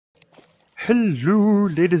Hello,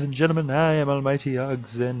 ladies and gentlemen. I am Almighty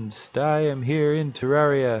Uggs, and I am here in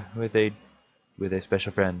Terraria with a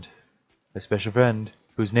special friend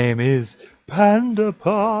whose name is Panda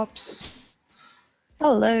Pops.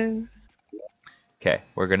 Hello. Okay,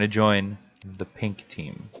 we're gonna join the pink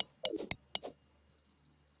team.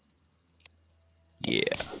 Yeah,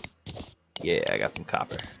 I got some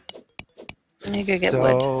copper. Let me go get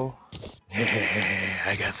wood.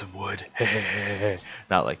 I got some wood.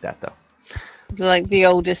 Not like that though. Like the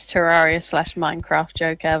oldest Terraria / Minecraft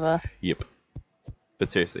joke ever. Yep. But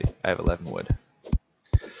seriously, I have 11 wood.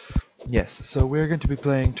 Yes, so we're going to be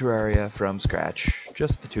playing Terraria from scratch.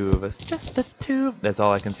 Just the two of us. Just the two. That's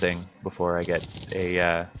all I can sing before I get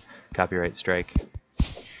a copyright strike.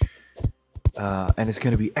 And it's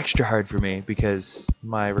going to be extra hard for me because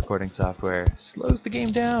my recording software slows the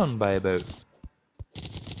game down by about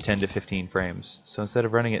 10 to 15 frames. So instead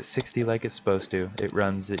of running at 60 like it's supposed to, it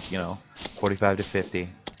runs at, 45 to 50.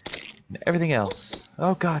 And everything else,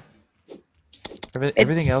 oh god.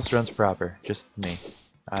 Everything else runs proper, just me.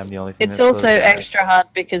 I'm the only thing It's that slows also down. extra hard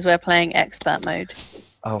because we're playing expert mode.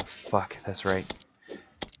 Oh fuck, that's right.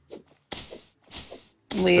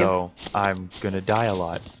 So I'm gonna die a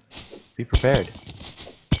lot. Be prepared.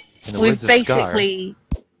 In the words of Scar,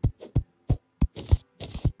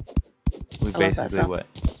 we've basically what?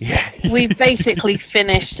 Yeah. We've basically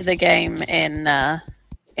finished the game in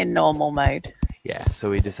normal mode. Yeah, so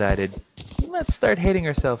we decided let's start hating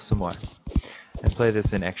ourselves some more and play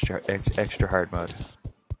this in extra hard mode.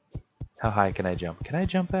 How high can I jump? Can I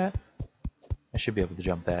jump that? I should be able to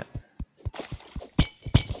jump that.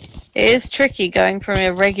 It is tricky going from a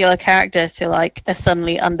regular character to like a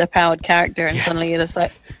suddenly underpowered character, and suddenly you're just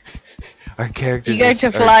like, our characters. You go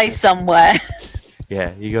to fly somewhere.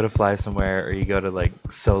 Yeah, you go to fly somewhere, or you go to like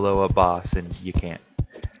solo a boss, and you can't.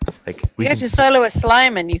 Like you go to solo a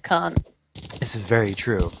slime, and you can't. This is very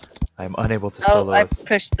true. I'm unable to solo. I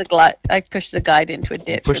pushed the glide. I pushed the guide into a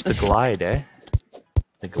ditch. Push the glide, eh?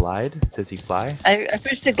 The glide? Does he fly? I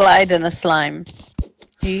pushed the glide and a slime.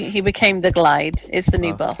 He became the glide. It's the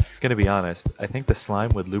new boss. Gonna be honest, I think the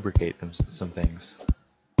slime would lubricate them some things.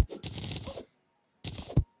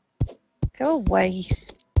 Go away.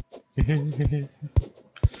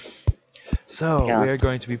 So, we are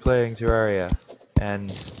going to be playing Terraria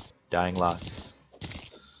and dying lots.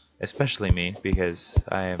 Especially me, because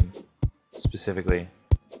I am specifically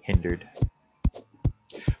hindered.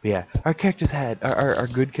 But yeah, our characters had, our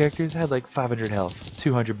good characters had like 500 health,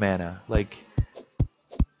 200 mana. Like,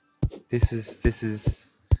 this is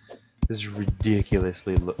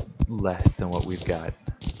ridiculously less than what we've got,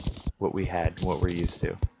 what we had, what we're used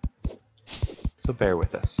to. So bear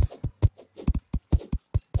with us.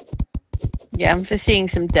 Yeah, I'm foreseeing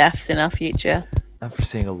some deaths in our future. I'm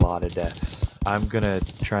foreseeing a lot of deaths. I'm gonna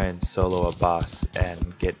try and solo a boss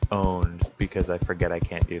and get owned because I forget I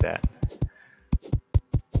can't do that.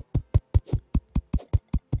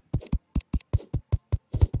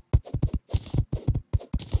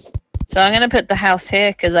 So I'm gonna put the house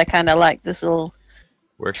here because I kind of like this little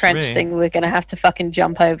trench thing we're gonna have to fucking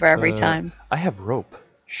jump over every time. I have rope.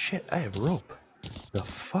 Shit, I have rope. The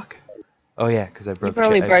fuck? Oh yeah, because I broke.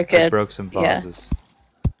 I broke some vases.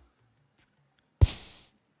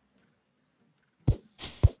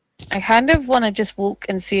 I kind of want to just walk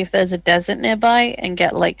and see if there's a desert nearby and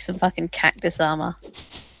get like some fucking cactus armor.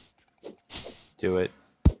 Do it.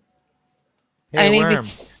 Hey, worm.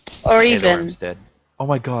 Or hey, even. The worm's dead. Oh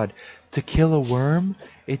my god. To kill a worm,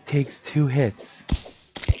 it takes 2 hits.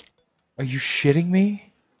 Are you shitting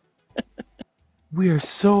me? We are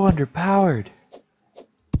so underpowered.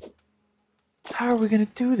 How are we gonna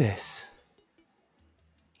do this?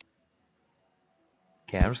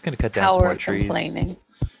 Okay, I'm just gonna cut down some more trees. Complaining.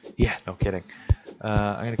 Yeah, no kidding.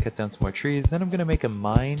 I'm gonna cut down some more trees. Then I'm gonna make a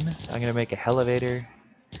mine. I'm gonna make a elevator.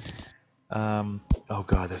 Oh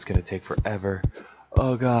god, that's gonna take forever.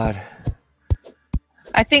 Oh god.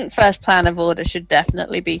 I think first plan of order should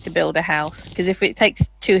definitely be to build a house, because if it takes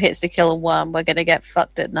 2 hits to kill a worm, we're gonna get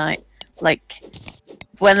fucked at night. Like,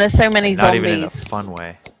 when there's so many zombies. Not even in a fun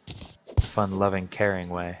way. Fun, loving, caring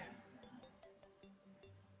way.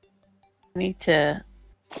 I need to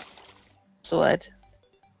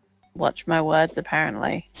watch my words,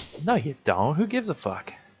 apparently. No, you don't. Who gives a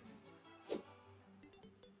fuck?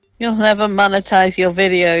 You'll never monetize your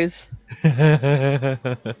videos.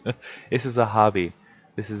 This is a hobby.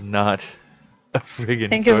 This is not a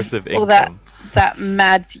friggin' source of income. All that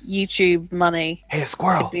mad YouTube money. Hey, a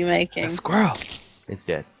squirrel! Could be making. A squirrel! It's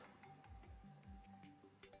dead.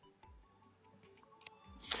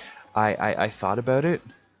 I thought about it.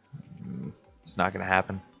 It's not gonna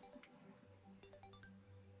happen.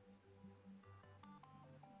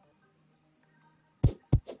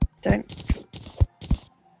 Don't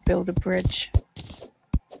build a bridge.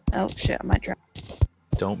 Oh shit, I might drown.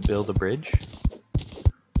 Don't build a bridge?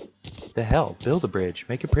 The hell? Build a bridge.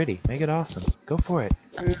 Make it pretty. Make it awesome. Go for it.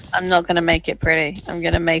 I'm not gonna make it pretty. I'm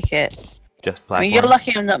gonna make it... Just platforms? I mean, you're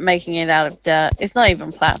lucky I'm not making it out of dirt. It's not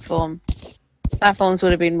even platform. Platforms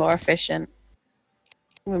would have been more efficient.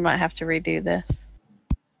 We might have to redo this.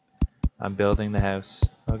 I'm building the house.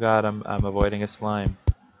 Oh god, I'm avoiding a slime.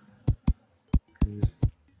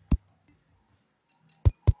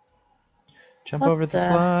 Jump over the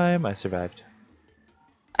slime. I survived.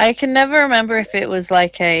 I can never remember if it was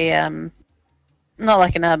like a not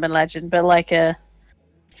like an urban legend, but like a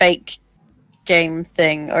fake game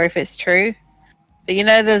thing, or if it's true. But you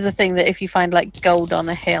know, there's a thing that if you find like gold on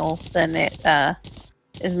a hill, then it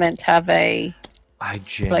is meant to have a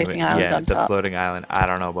floating island on top. The floating island. I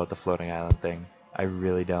don't know about the floating island thing. I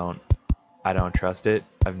really don't. I don't trust it.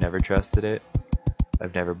 I've never trusted it.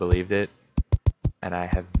 I've never believed it. And I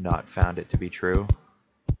have not found it to be true.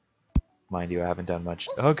 Mind you, I haven't done much.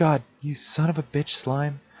 Oh god, you son of a bitch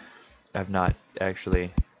slime. I've not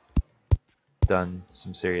actually done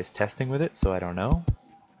some serious testing with it, so I don't know.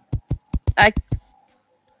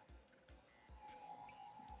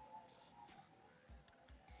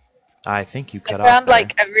 I think you cut off. I found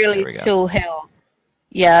like a really cool hill.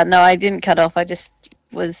 Yeah, no, I didn't cut off. I just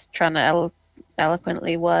was trying to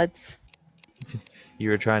eloquently words. You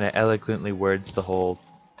were trying to eloquently words the whole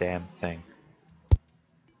damn thing.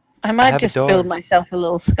 I might just build myself a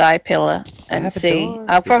little sky pillar and see.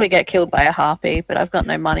 I'll probably get killed by a harpy, but I've got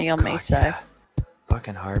no money on me, so. Yeah.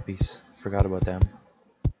 Fucking harpies. Forgot about them.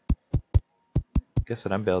 Guess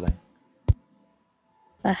what I'm building?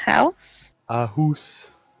 A house? A house.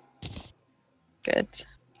 Good.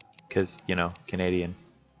 Because, you know, Canadian.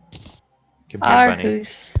 Our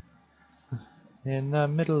house. In the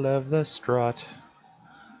middle of the strut.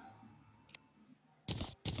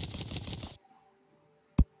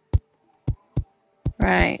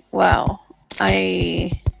 Right, well,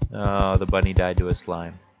 Oh, the bunny died to a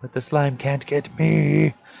slime. But the slime can't get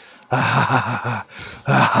me! Oh.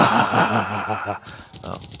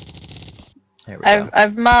 There we go.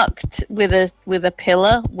 I've marked with a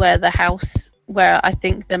pillar where the house, where I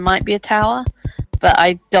think there might be a tower, but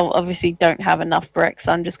I obviously don't have enough bricks,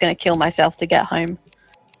 so I'm just going to kill myself to get home.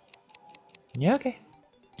 Yeah, okay.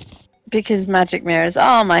 Because magic mirrors,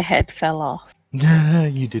 oh, my head fell off.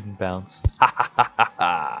 You didn't bounce.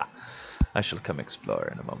 I shall come explore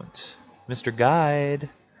in a moment. Mr. Guide,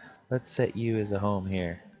 let's set you as a home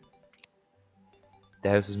here. The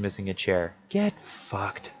house is missing a chair. Get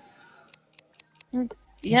fucked.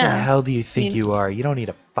 Yeah. Who the hell do you think you are? You don't need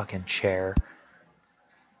a fucking chair.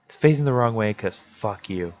 It's facing the wrong way because fuck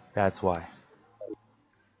you. That's why.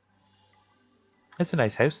 It's a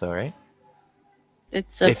nice house though, right?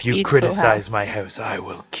 It's a if you criticize my house, I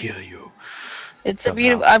will kill you. It's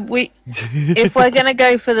somehow. A beautiful... if we're going to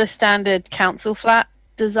go for the standard council flat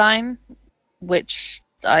design, which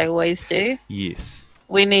I always do... Yes.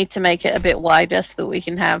 We need to make it a bit wider so that we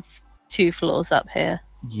can have 2 floors up here.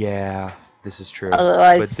 Yeah, this is true.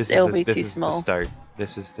 Otherwise, it'll be too small.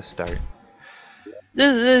 This is the start.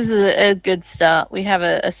 This is a good start. We have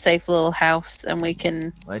a safe little house, and we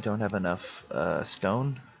can... I don't have enough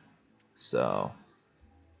stone, so...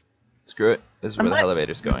 Screw it. This is where the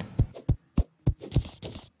elevator's going.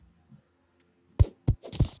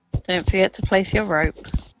 Don't forget to place your rope.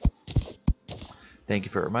 Thank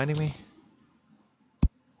you for reminding me.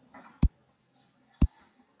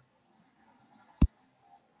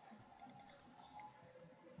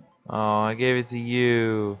 Oh, I gave it to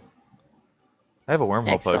you. I have a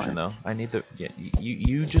wormhole potion though. I need the. Yeah,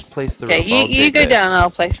 you just place the rope. Okay, you go down. I'll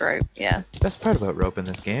place rope. Yeah. Best part about rope in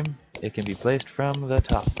this game, it can be placed from the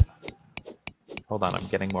top. Hold on, I'm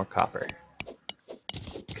getting more copper.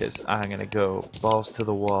 Because I'm gonna go balls to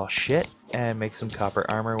the wall shit and make some copper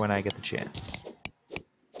armor when I get the chance.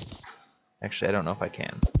 Actually, I don't know if I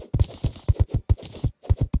can.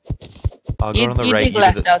 I'll go on the right. You dig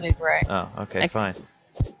left, I'll dig right. Oh, okay, fine.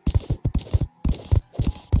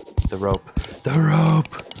 The rope. The rope!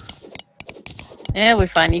 Yeah, we're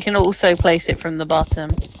fine. You can also place it from the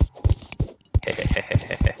bottom.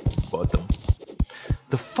 Bottom.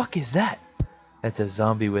 The fuck is that? That's a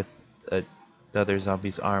zombie with another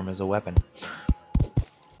zombie's arm as a weapon.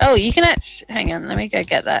 Oh, you can actually... Hang on, let me go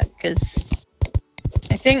get that, because...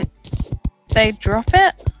 I think they drop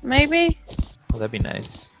it, maybe? Oh, that'd be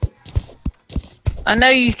nice. I know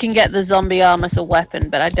you can get the zombie arm as a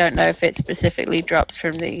weapon, but I don't know if it specifically drops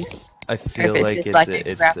from these. I feel like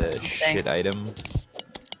it's a shit item.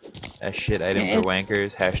 A shit item for It's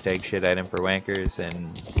wankers. Hashtag shit item for wankers.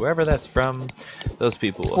 And whoever that's from, those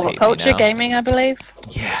people will what hate me culture now. gaming, I believe.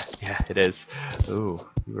 Yeah, it is. Ooh,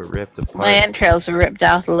 you were ripped apart. My entrails were ripped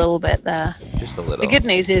out a little bit there. Just a little. The good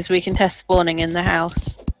news is we can test spawning in the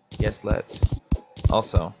house. Yes, let's.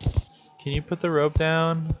 Also, can you put the rope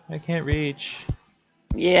down? I can't reach.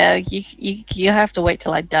 Yeah, you have to wait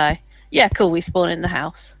till I die. Yeah, cool. We spawn in the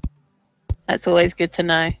house. That's always good to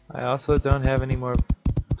know. I also don't have any more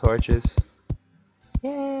torches.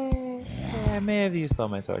 Yay! Yeah, I may have used all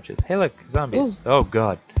my torches. Hey, look, zombies. Ooh. Oh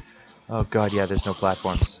god. Oh god, yeah, there's no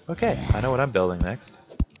platforms. Okay, I know what I'm building next.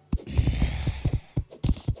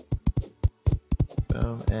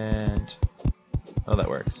 Boom, and... oh, that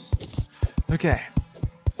works. Okay.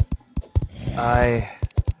 I'm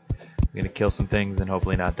gonna kill some things and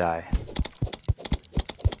hopefully not die.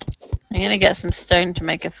 I'm gonna get some stone to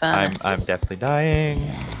make a furnace. I'm definitely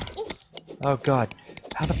dying. Oh god.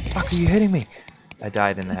 How the fuck are you hitting me? I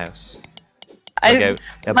died in the house. Look out.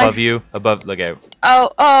 Above you. Above. Look out.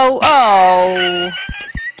 Oh.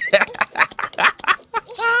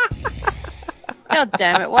 God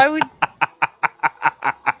damn it. Why would...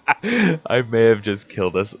 I may have just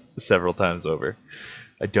killed us several times over.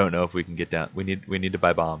 I don't know if we can get down. We need to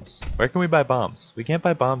buy bombs. Where can we buy bombs? We can't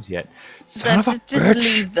buy bombs yet. Son of a just bitch.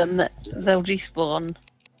 leave them. They'll respawn.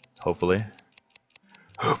 Hopefully.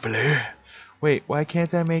 Hopefully. Wait, why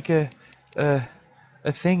can't I make a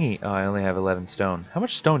thingy? Oh, I only have 11 stone. How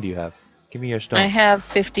much stone do you have? Give me your stone. I have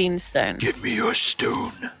 15 stone. Give me your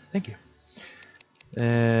stone. Thank you.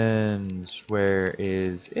 And where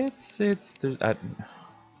is there's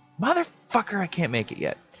motherfucker, I can't make it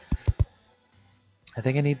yet. I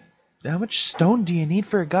think I need... how much stone do you need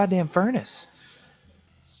for a goddamn furnace?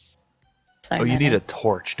 So oh, you many. need a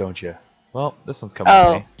torch, don't you? Well, this one's coming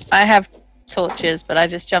with me. I have torches, but I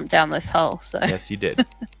just jumped down this hole, so... Yes, you did.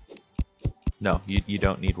 No, you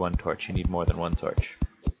don't need one torch. You need more than one torch.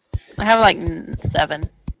 I have like 7.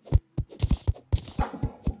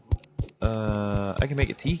 I can make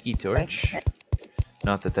a tiki torch.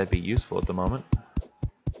 Not that that'd be useful at the moment.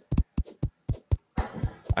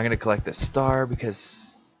 I'm gonna collect this star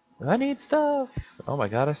because I need stuff. Oh my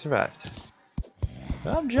god, I survived.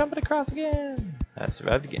 I'm jumping across again. I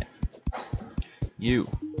survived again. You.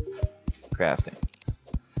 Crafting.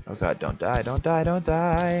 Oh god, don't die, don't die, don't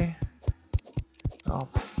die. Oh,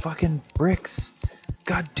 fucking bricks.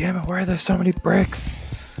 God damn it, why are there so many bricks?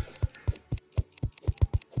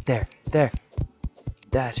 There.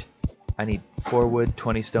 That. I need 4 wood,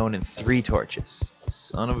 20 stone, and 3 torches.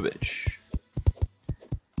 Son of a bitch.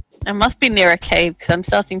 I must be near a cave, because I'm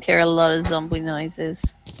starting to hear a lot of zombie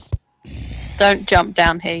noises. Don't jump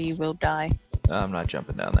down here, you will die. I'm not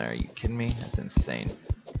jumping down there, are you kidding me? That's insane.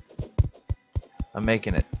 I'm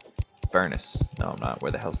making it. Furnace. No, I'm not.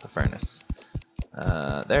 Where the hell's the furnace?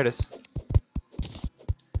 There it is.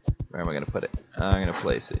 Where am I gonna put it? I'm gonna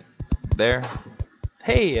place it there.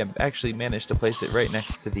 Hey, I actually managed to place it right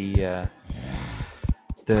next to the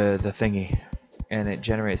thingy, and it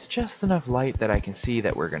generates just enough light that I can see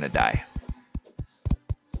that we're gonna die.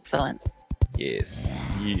 Excellent. Yes,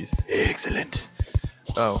 excellent.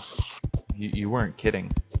 Oh, you weren't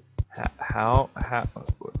kidding. Huh?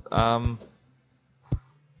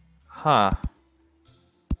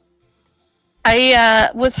 I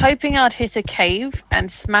was hoping I'd hit a cave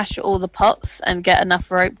and smash all the pots and get enough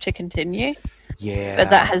rope to continue. Yeah. But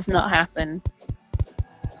that has not happened.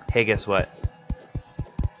 Hey, guess what?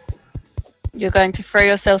 You're going to throw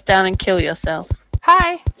yourself down and kill yourself.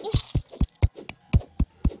 Hi!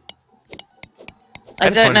 I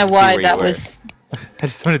don't know why that was... I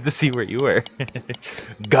just wanted to see where you were.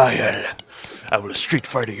 Guile! I will street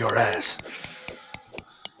fighter your ass.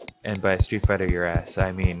 And by street fighter your ass,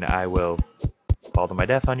 I mean I will fall to my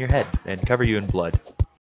death on your head and cover you in blood.